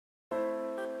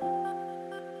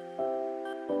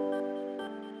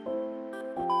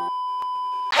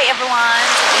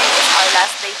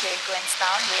last day here in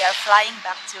Queenstown. We are flying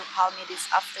back to Palmy this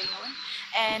afternoon,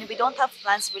 and we don't have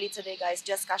plans really today, guys.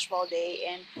 Just casual day,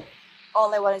 and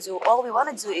all we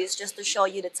want to do is just to show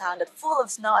you the town that's full of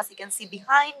snow. As you can see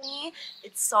behind me,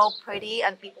 it's so pretty,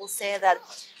 and people say that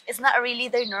it's not really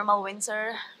their normal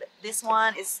winter. This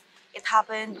one is, it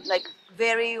happened like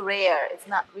very rare. It's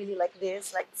not really like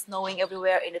this, like snowing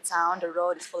everywhere in the town. The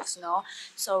road is full of snow.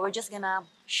 So we're just gonna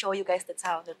show you guys the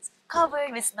town that's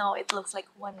covered with snow. It looks like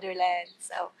Wonderland.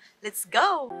 So let's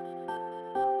go.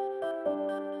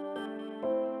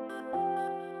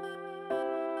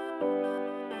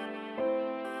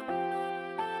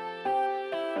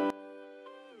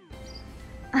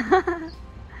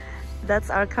 That's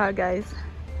our car, guys.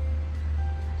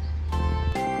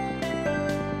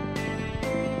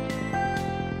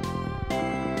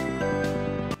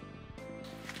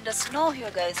 The snow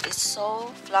here, guys, is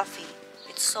so fluffy.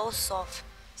 It's so soft.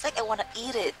 It's like I want to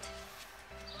eat it.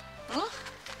 Hmm?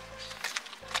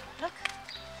 Look.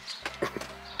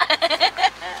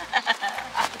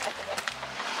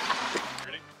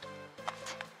 Ready?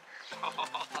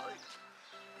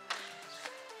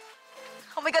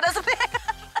 Oh my god, that's big!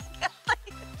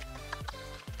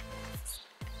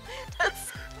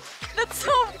 that's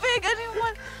so big, I didn't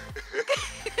want...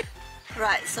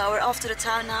 Right, so we're off to the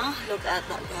town now. Look at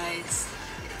that, guys.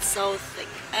 It's so thick.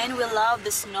 And we love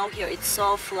the snow here. It's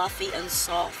so fluffy and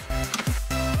soft.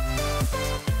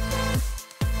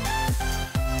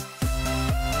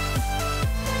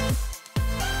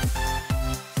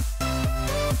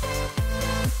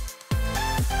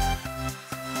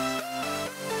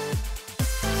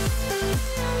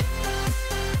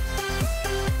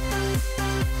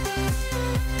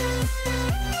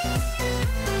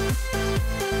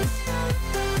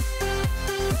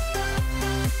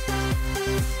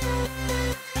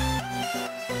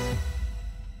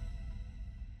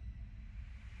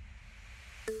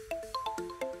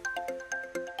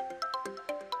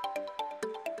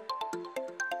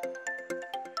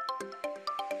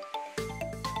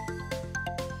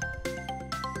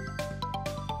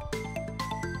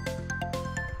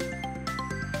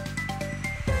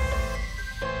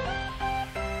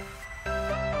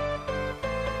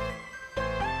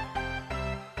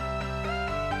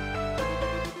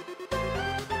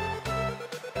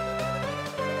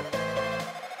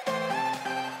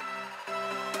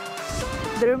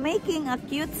 They're making a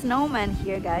cute snowman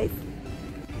here, guys.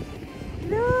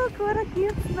 Look, what a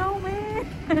cute snowman!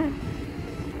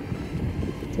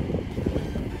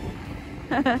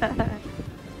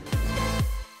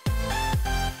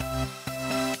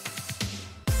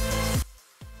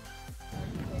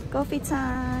 Coffee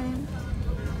time!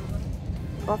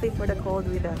 Coffee for the cold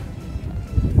weather.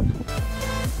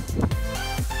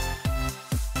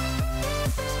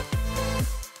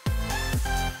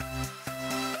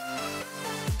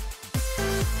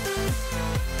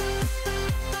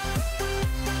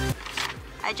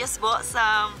 I just bought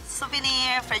some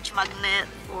souvenir fridge magnet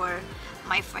for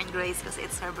my friend Grace because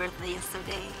it's her birthday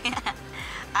yesterday.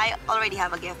 I already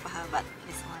have a gift for her, but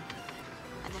this one,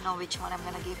 I don't know which one I'm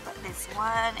gonna give, but this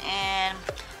one. And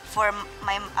for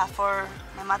my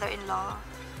mother-in-law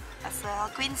as well,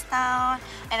 Queenstown.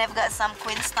 And I've got some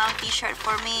Queenstown t-shirt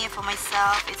for me, for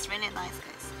myself. It's really nice,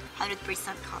 guys.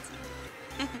 100% cotton.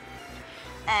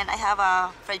 And I have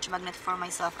a fridge magnet for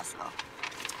myself as well.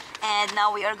 And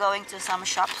now we are going to some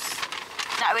shops.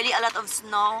 Not really a lot of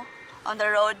snow on the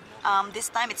road. This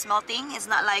time it's melting. It's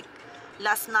not like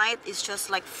last night. It's just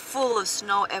like full of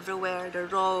snow everywhere. The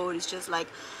road is just like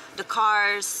the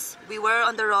cars. We were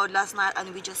on the road last night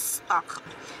and we just stuck.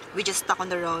 We just stuck on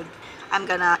the road. I'm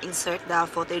gonna insert the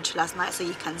footage last night so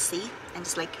you can see. And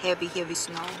it's like heavy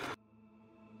snow.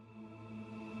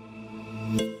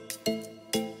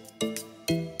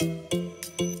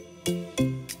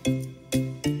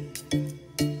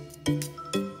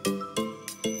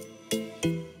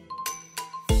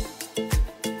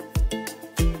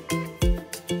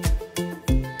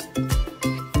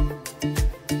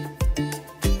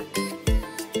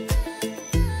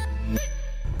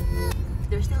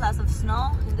 Lots of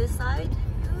snow in this side.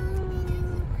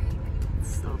 Ooh,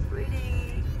 it's so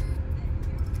pretty.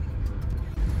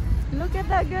 Look at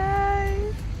that,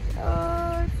 guys.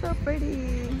 Oh, it's so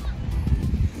pretty.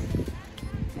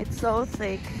 It's so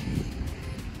thick.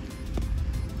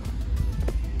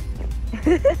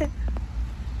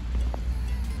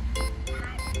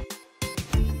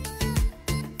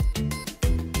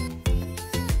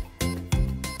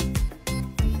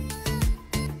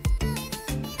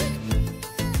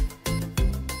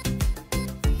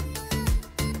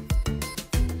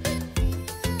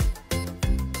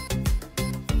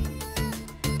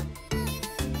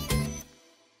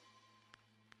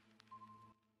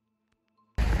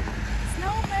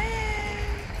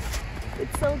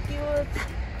 so cute.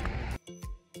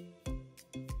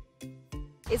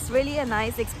 It's really a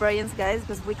nice experience, guys,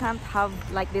 because we can't have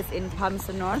like this in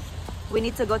Palmerston North. We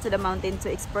need to go to the mountain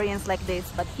to experience like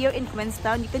this. But here in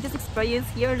Queenstown, you can just experience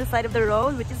here on the side of the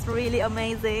road, which is really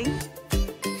amazing.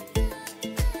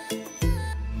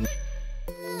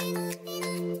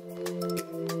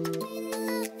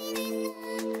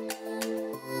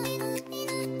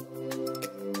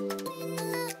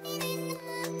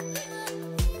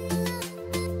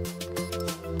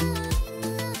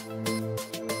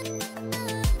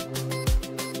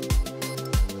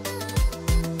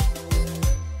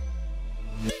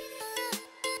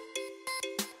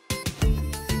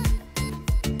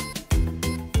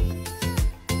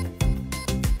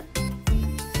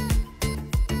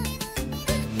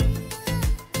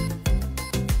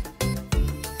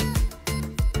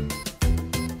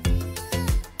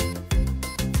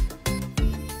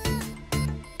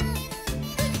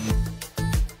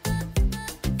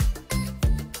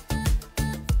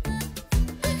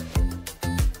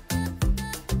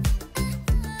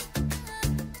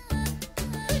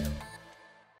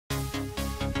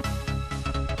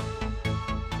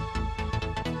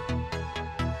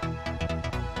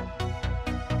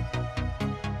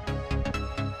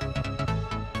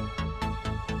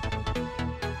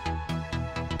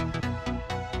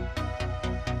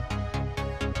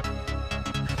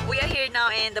 We are here now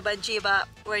in the bungee, but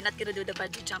we're not gonna do the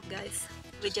bungee jump, guys.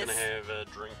 We're just gonna have a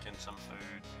drink and some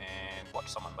food and watch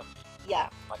someone bungee. Yeah.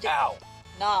 Like, ow!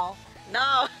 No.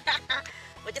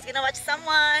 We're just gonna watch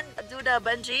someone do the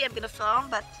bungee. I'm gonna film,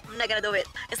 but I'm not gonna do it.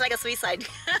 It's like a suicide.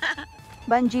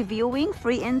 Bungee viewing,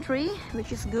 free entry,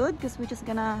 which is good because we're just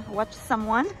gonna watch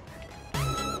someone.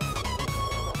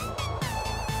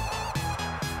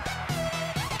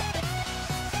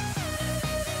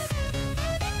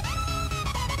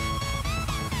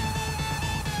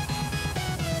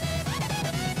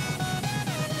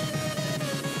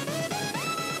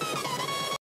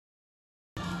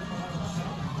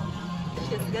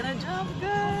 She's gonna jump,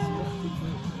 guys.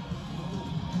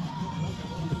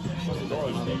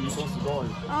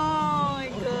 Oh my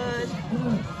god.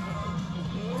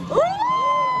 Ooh!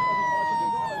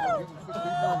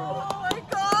 Oh my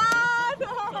god.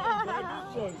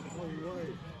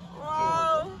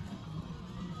 Wow.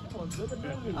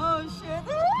 Oh shit.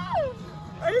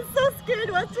 I'm so scared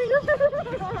watching you.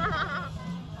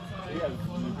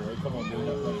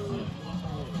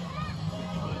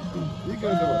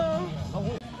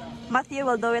 Matthew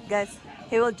will do it, guys.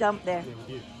 He will jump there.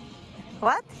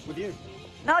 What? With you.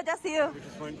 No, just you. We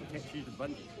just won't catch you the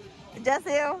bungee. Just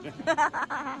you.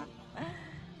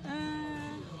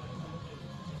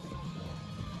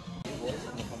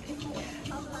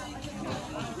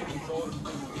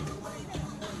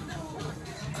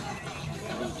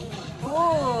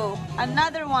 Oh,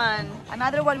 another one.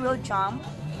 Another one will jump.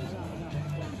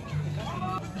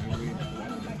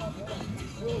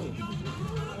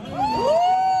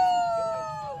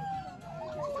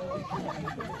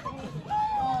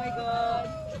 Oh my god.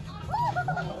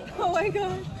 Oh my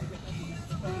god.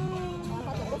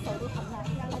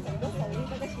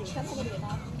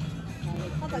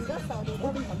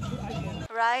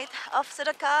 Right, off to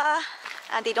the car.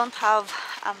 And they don't have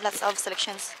lots of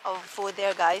selections of food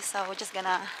there, guys. So we're just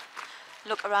gonna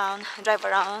look around, drive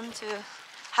around to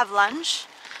have lunch.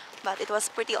 But it was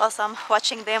pretty awesome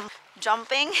watching them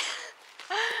jumping.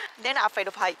 They're not afraid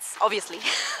of heights, obviously.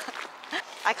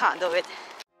 I can't do it.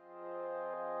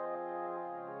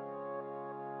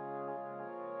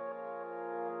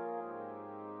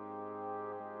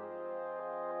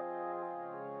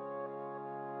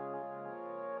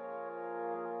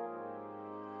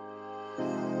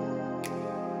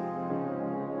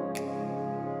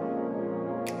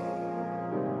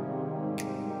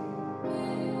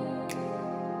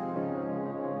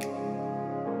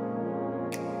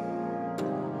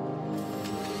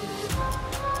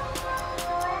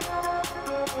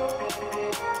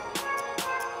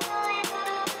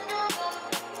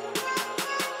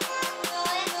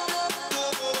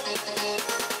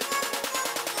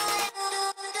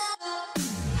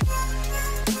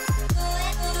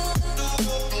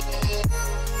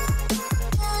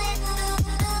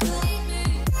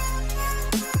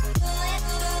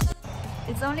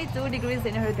 It's only 2 degrees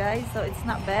in here, guys, so it's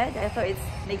not bad. I thought it's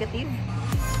negative.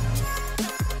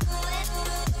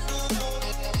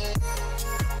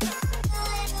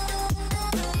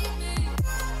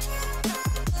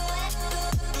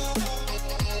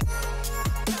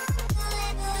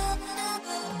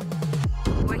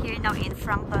 We're here now in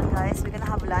Frankton, guys. We're gonna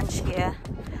have lunch here.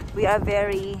 We are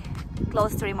very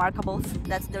close to Remarkables.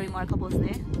 That's the Remarkables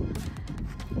there.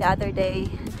 The other day,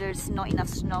 there's not enough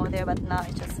snow there, but now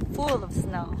it's just full of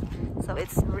snow. So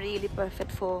it's really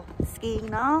perfect for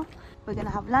skiing now. We're gonna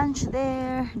have lunch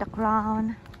there, the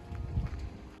Crown.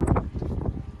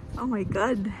 Oh my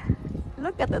god,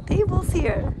 look at the tables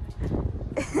here.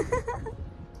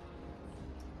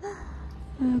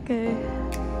 Okay.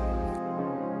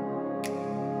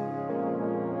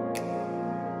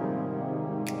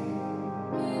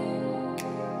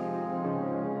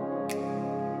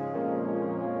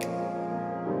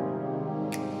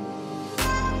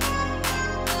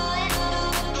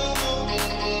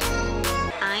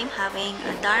 I'm having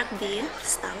a dark beer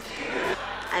stout,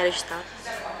 Irish stout.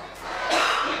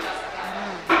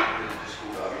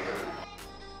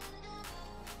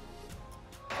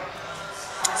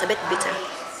 It's a bit bitter,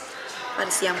 but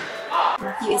it's yum.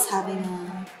 Matthew is having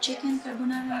a chicken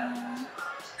carbonara,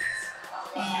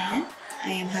 and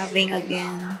I am having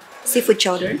again seafood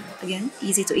chowder. Again,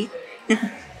 easy to eat.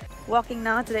 Walking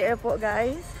now to the airport,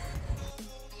 guys.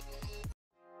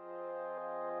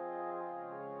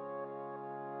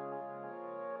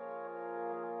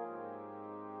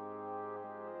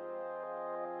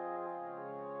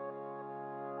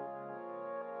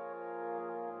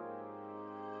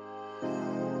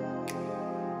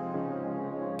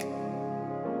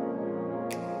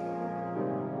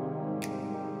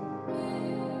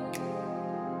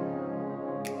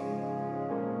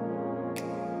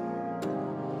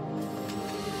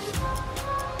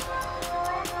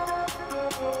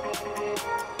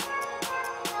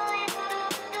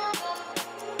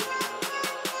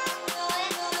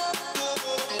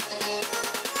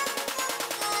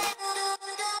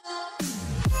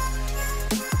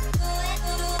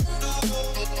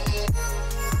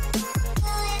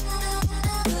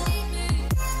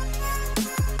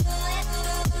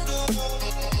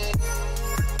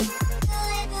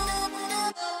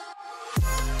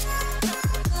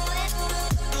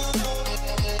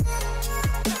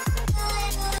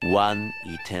 One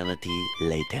eternity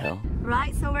later.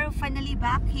 Right, so we're finally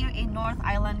back here in North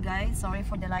Island, guys. Sorry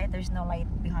for the light, there's no light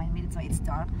behind me, that's why it's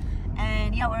dark.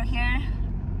 And yeah, we're here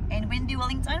in windy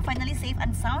Wellington, finally safe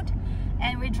and sound.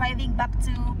 And we're driving back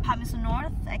to Palmerston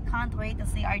North. I can't wait to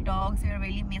see our dogs. We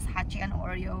really miss Hachi and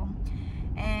Oreo.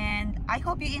 And I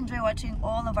hope you enjoy watching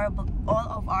all of our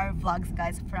vlogs,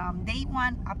 guys, from day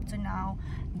 1 up to now,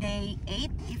 day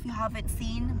 8. If you haven't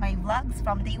seen my vlogs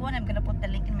from day 1, I'm gonna put the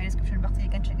link in my description box so you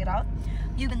can check it out.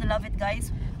 You're gonna love it,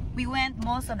 guys. We went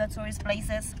most of the tourist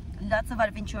places, lots of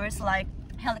adventures like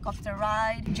helicopter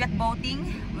ride, jet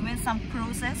boating. We went some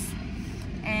cruises,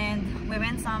 and we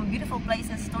went some beautiful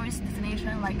places, tourist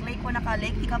destination like Lake Wanaka,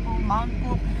 Lake Tikapu, Mount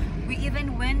Cook. We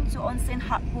even went to onsen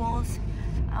hot pools.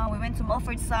 We went to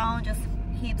Mulford Sound, just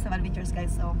heaps of adventures,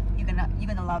 guys. So you're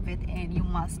gonna love it, and you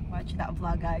must watch that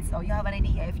vlog, guys. So you have an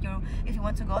idea if you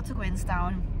want to go to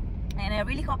Queenstown. And I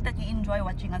really hope that you enjoy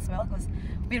watching as well, because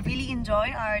we really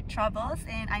enjoy our travels,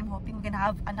 and I'm hoping we're gonna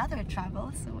have another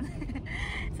travel soon.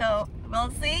 So we'll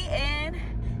see, and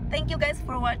thank you guys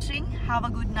for watching. Have a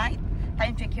good night.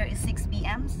 Time check here is 6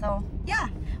 p.m. So yeah,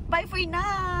 bye for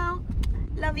now.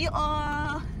 Love you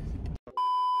all.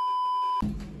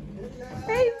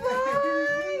 Hey,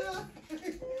 bye!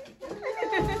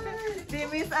 They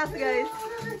miss us, guys.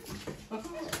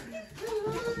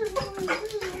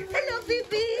 Hello,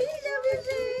 baby! Hello,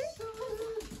 baby!